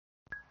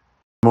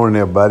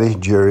Morning, everybody.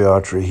 Jerry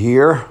Autry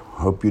here.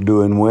 Hope you're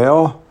doing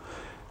well.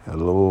 A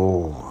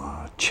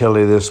little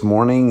chilly this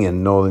morning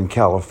in Northern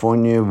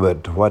California,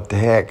 but what the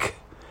heck?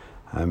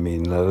 I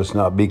mean, let us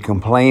not be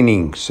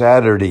complaining.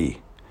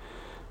 Saturday.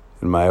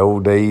 In my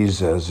old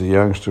days as a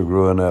youngster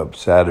growing up,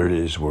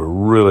 Saturdays were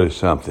really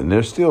something.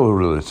 They're still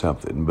really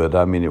something, but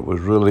I mean, it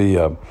was really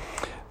the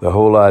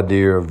whole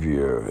idea of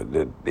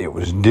that it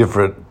was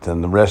different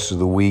than the rest of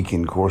the week.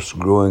 And of course,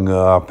 growing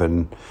up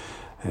and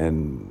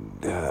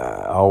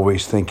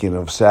always thinking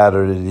of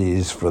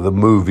Saturdays for the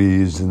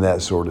movies and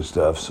that sort of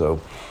stuff. So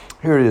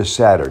here it is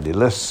Saturday.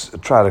 Let's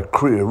try to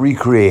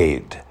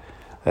recreate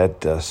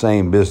that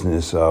same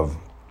business of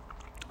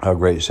how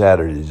great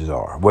Saturdays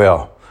are.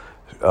 Well,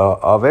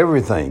 of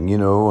everything,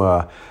 in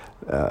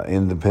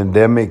the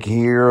pandemic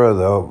here,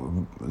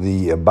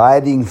 the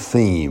abiding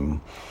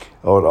theme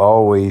ought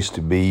always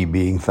to be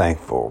being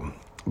thankful.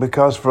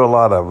 Because for a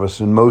lot of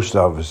us, and most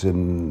of us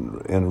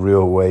in a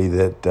real way,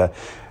 that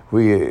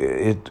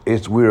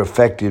we're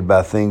affected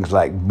by things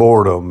like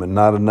boredom and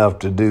not enough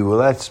to do. Well,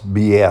 that's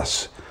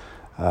BS,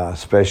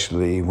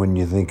 especially when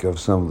you think of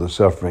some of the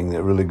suffering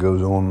that really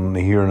goes on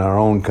here in our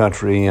own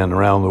country and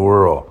around the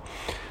world.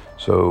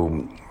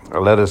 So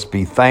let us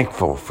be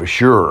thankful for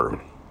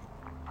sure.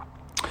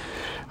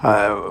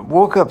 I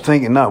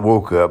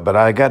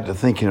got to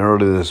thinking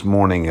early this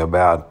morning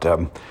about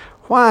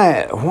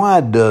why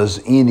does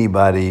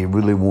anybody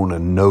really want to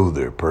know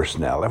their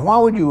personality? Why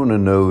would you want to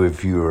know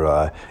if you're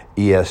a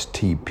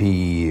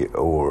ESTP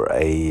or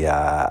a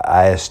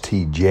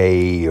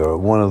ISTJ or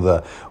one of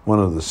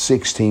the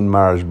 16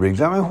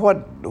 Myers-Briggs? I mean,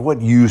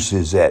 what use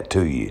is that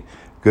to you?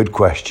 Good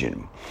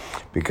question,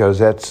 because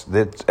that's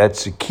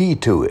the key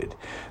to it.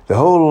 The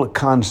whole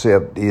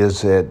concept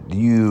is that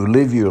you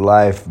live your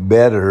life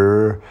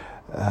better,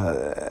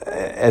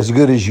 as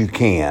good as you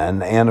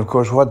can. And of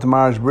course, what the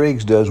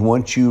Myers-Briggs does,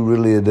 once you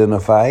really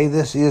identify, hey,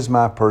 this is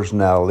my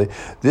personality,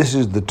 this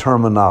is the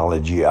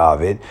terminology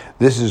of it,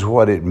 this is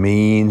what it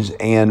means,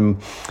 and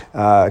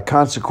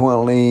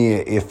consequently,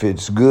 if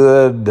it's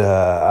good,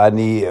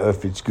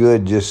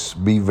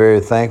 just be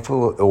very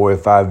thankful. Or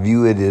if I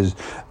view it as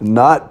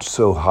not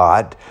so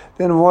hot,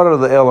 then what are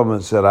the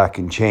elements that I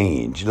can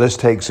change? Let's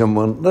take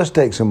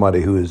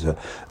somebody who is a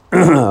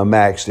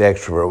maxed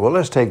extrovert. Well,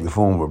 let's take the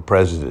former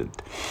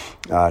President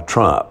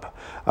Trump.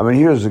 I mean,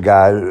 here's a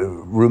guy,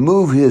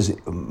 remove his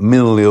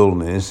mental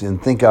illness and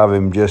think of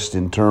him just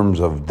in terms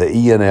of the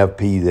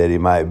ENFP that he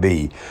might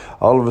be.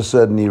 All of a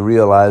sudden he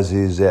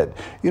realizes that,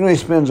 he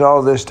spends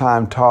all this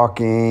time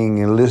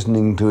talking and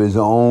listening to his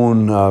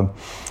own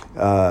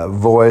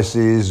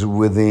voices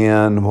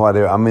within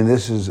whatever. I mean,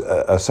 this is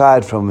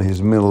aside from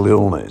his mental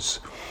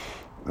illness.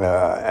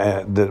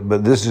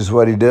 But this is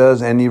what he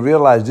does, and he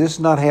realized this is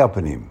not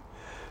helping him.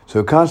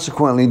 So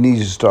consequently, he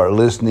needs to start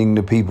listening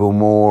to people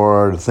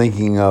more,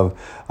 thinking of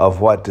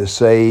what to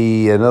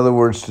say. In other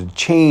words, to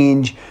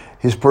change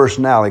his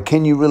personality.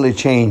 Can you really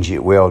change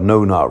it? Well,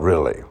 no, not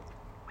really.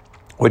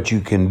 What you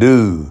can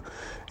do,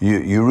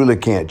 you really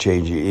can't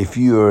change it. If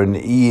you are an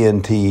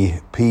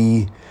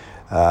ENTP,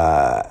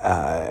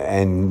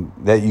 and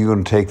that you're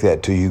going to take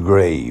that to your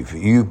grave.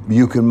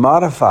 You can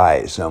modify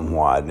it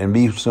somewhat and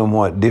be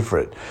somewhat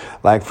different.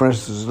 Like, for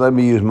instance, let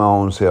me use my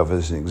own self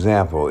as an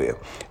example.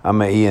 I'm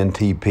an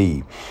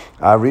ENTP.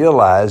 I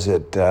realize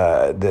that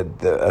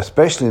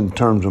especially in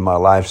terms of my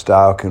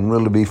lifestyle, can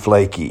really be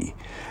flaky.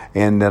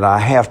 And that I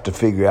have to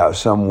figure out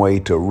some way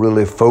to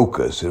really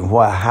focus. And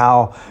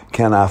how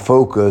can I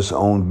focus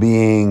on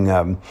being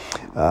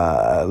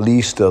at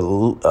least a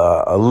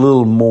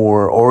little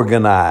more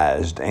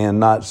organized and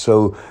not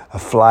so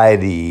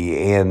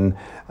flighty and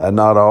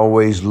not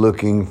always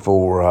looking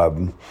for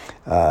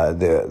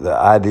the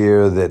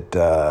idea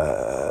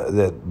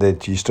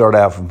that you start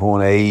out from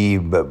point A,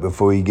 but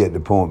before you get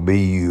to point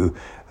B, you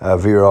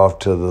veer off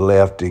to the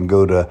left and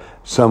go to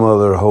some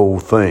other whole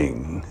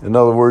thing. In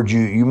other words,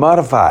 you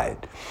modify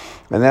it,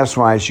 and that's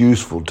why it's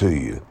useful to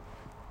you.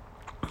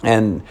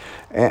 And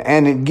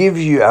it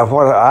gives you,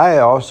 what I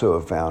also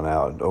have found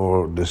out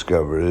or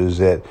discovered is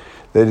that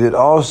it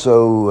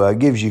also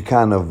gives you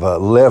kind of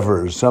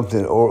levers,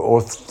 something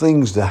or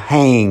things to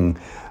hang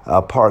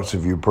parts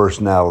of your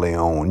personality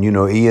on.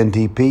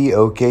 ENTP,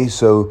 okay,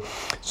 so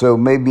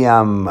maybe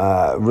I'm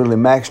really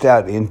maxed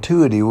out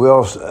intuitive.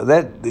 Well,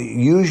 that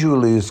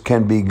usually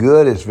can be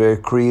good. It's very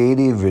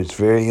creative. It's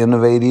very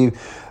innovative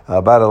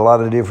about a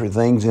lot of different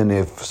things. And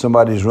if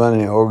somebody's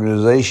running an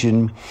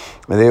organization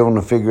and they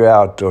want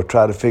to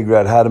try to figure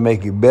out how to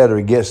make it better,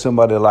 get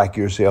somebody like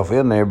yourself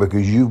in there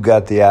because you've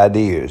got the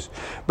ideas.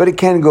 But it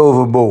can go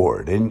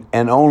overboard, and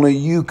only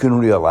you can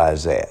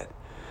realize that.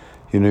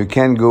 You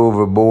can go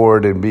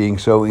overboard in being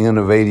so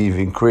innovative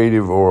and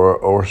creative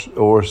or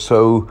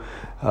so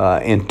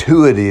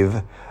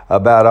intuitive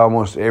about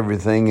almost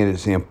everything, and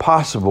it's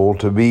impossible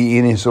to be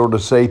any sort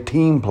of, say,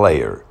 team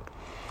player.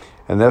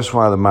 And that's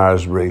why the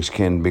Myers-Briggs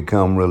can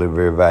become really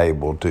very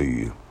valuable to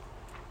you.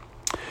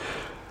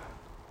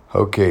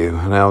 Okay,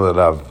 now that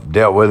I've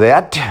dealt with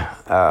that,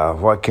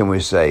 what can we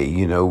say?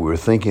 We're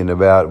thinking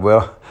about,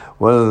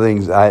 one of the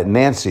things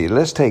Nancy,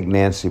 let's take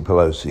Nancy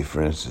Pelosi,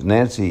 for instance.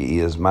 Nancy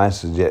is, my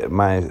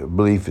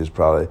belief is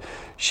probably,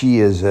 she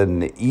is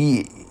an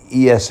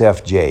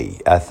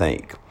ESFJ, I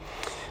think.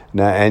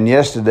 Now, and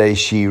yesterday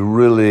she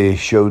really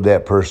showed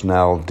that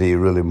personality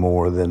really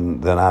more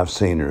than I've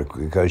seen her,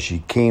 because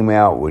she came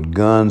out with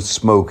guns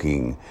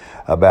smoking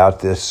about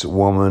this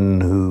woman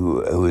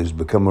who has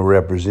become a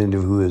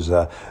representative, who is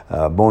a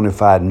bona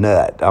fide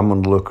nut. I'm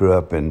going to look her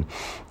up and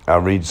I'll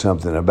read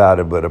something about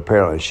her, but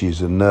apparently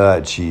she's a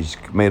nut. She's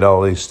made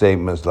all these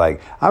statements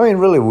like,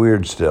 really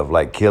weird stuff,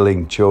 like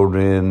killing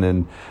children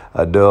and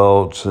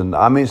adults, and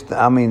I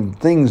mean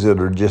things that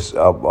are just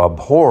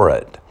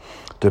abhorrent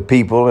to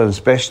people, and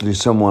especially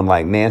someone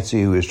like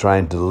Nancy, who is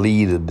trying to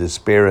lead a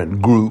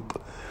disparate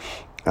group,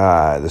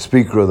 the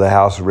Speaker of the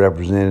House of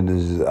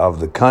Representatives of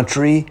the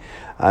country.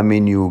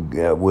 You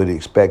would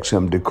expect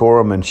some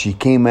decorum, and she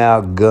came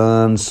out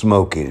gun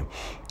smoking.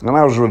 And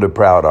I was really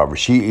proud of her.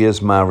 She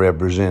is my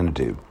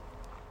representative.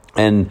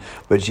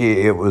 But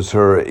it was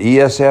her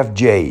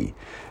ESFJ.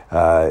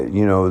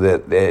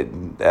 That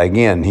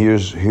again,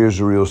 here's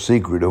the real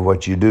secret of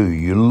what you do.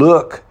 You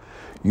look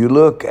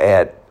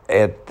at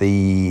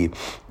the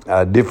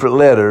different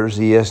letters,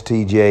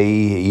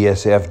 ESTJ,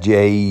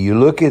 ESFJ. You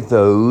look at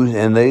those,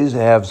 and these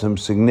have some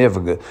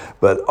significance.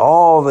 But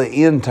all the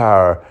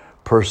entire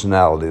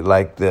personality,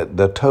 like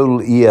the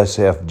total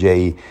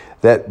ESFJ,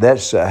 that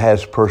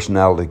has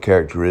personality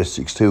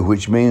characteristics too,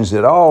 which means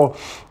that all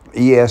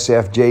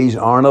ESFJs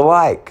aren't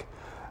alike.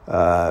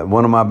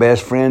 One of my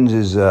best friends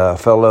is a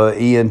fellow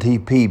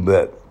ENTP,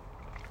 but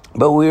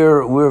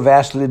we're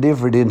vastly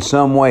different in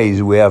some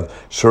ways. We have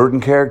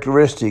certain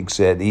characteristics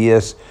that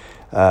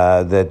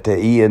that the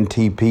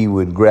ENTP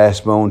would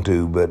grasp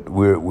onto, but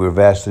we're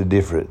vastly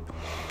different.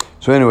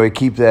 So anyway,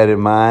 keep that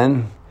in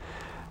mind.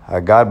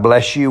 God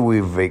bless you.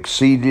 We've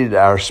exceeded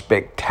our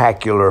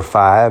spectacular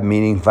 5,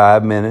 meaning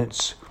 5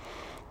 minutes.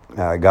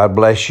 God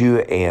bless you,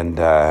 and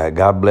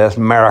God bless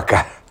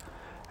America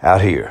out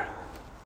here.